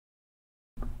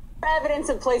Evidence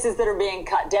of places that are being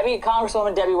cut.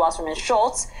 Congresswoman Debbie Wasserman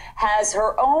Schultz has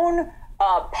her own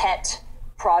pet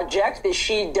project that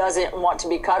she doesn't want to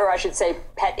be cut, or I should say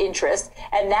pet interest,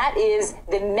 and that is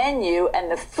the menu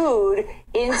and the food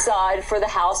inside for the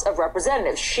House of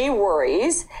Representatives. She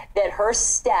worries that her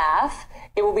staff,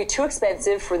 it will be too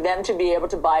expensive for them to be able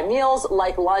to buy meals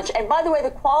like lunch. And by the way,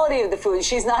 the quality of the food,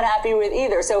 she's not happy with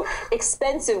either. So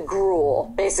expensive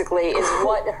gruel, basically, is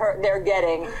what they're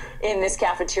getting in this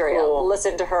cafeteria. Cool.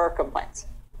 Listen to her complaints.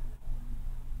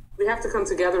 We have to come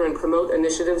together and promote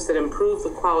initiatives that improve the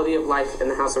quality of life in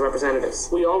the House of Representatives.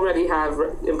 We already have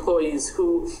employees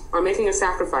who are making a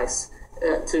sacrifice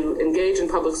to engage in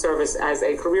public service as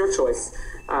a career choice,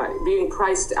 being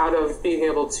priced out of being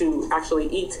able to actually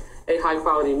eat a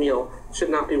high-quality meal should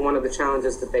not be one of the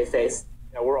challenges that they face.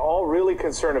 Now, we're all really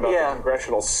concerned about the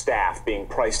congressional staff being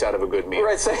priced out of a good meal.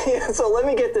 Right, so let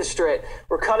me get this straight.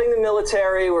 We're cutting the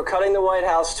military, we're cutting the White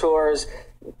House tours.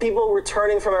 People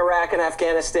returning from Iraq and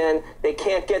Afghanistan, they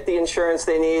can't get the insurance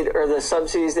they need or the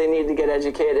subsidies they need to get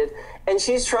educated. And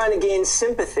she's trying to gain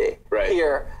sympathy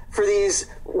here for these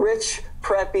rich,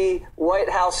 preppy White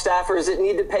House staffers that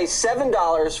need to pay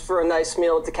 $7 for a nice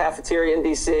meal at the cafeteria in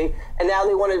D.C., and now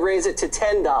they want to raise it to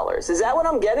 $10. Is that what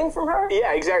I'm getting from her?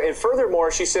 Yeah, exactly. And furthermore,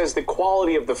 she says the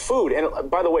quality of the food. And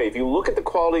by the way, if you look at the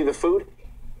quality of the food,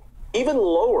 even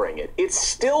lowering it, it's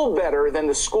still better than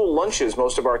the school lunches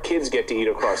most of our kids get to eat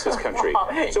across this country.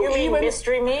 So you mean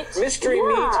mystery meat? Mystery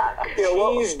meat,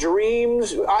 cheese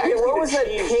dreams. What was that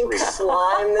pink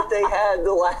slime that they had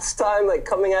the last time, like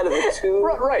coming out of the tube?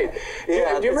 Right.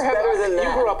 Yeah, do you ever have better than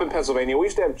that. You grew up in Pennsylvania. We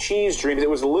used to have cheese dreams. It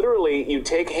was literally, you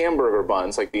take hamburger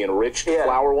buns, like the enriched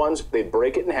flour ones, they'd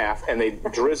break it in half, and they'd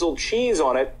drizzle cheese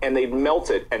on it, and they'd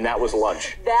melt it, and that was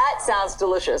lunch. That sounds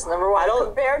delicious, number one.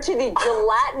 Compared to the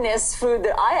gelatinous food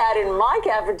that I had in my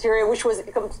cafeteria, which was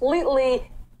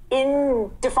completely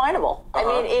indefinable. I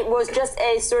mean, it was just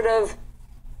a sort of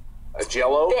a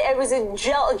Jell-O? It was a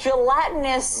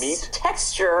gelatinous meat Where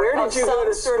texture. did you go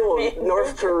to school?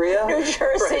 North Korea? New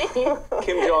Jersey.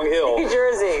 Kim Jong-il. New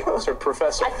Jersey. That's her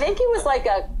professor. I think it was like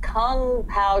a Kung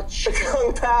Pao-ish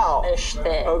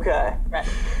thing. Okay. Right.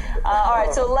 All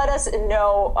right, so let us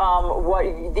know what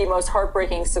the most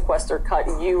heartbreaking sequester cut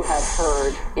you have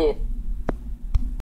heard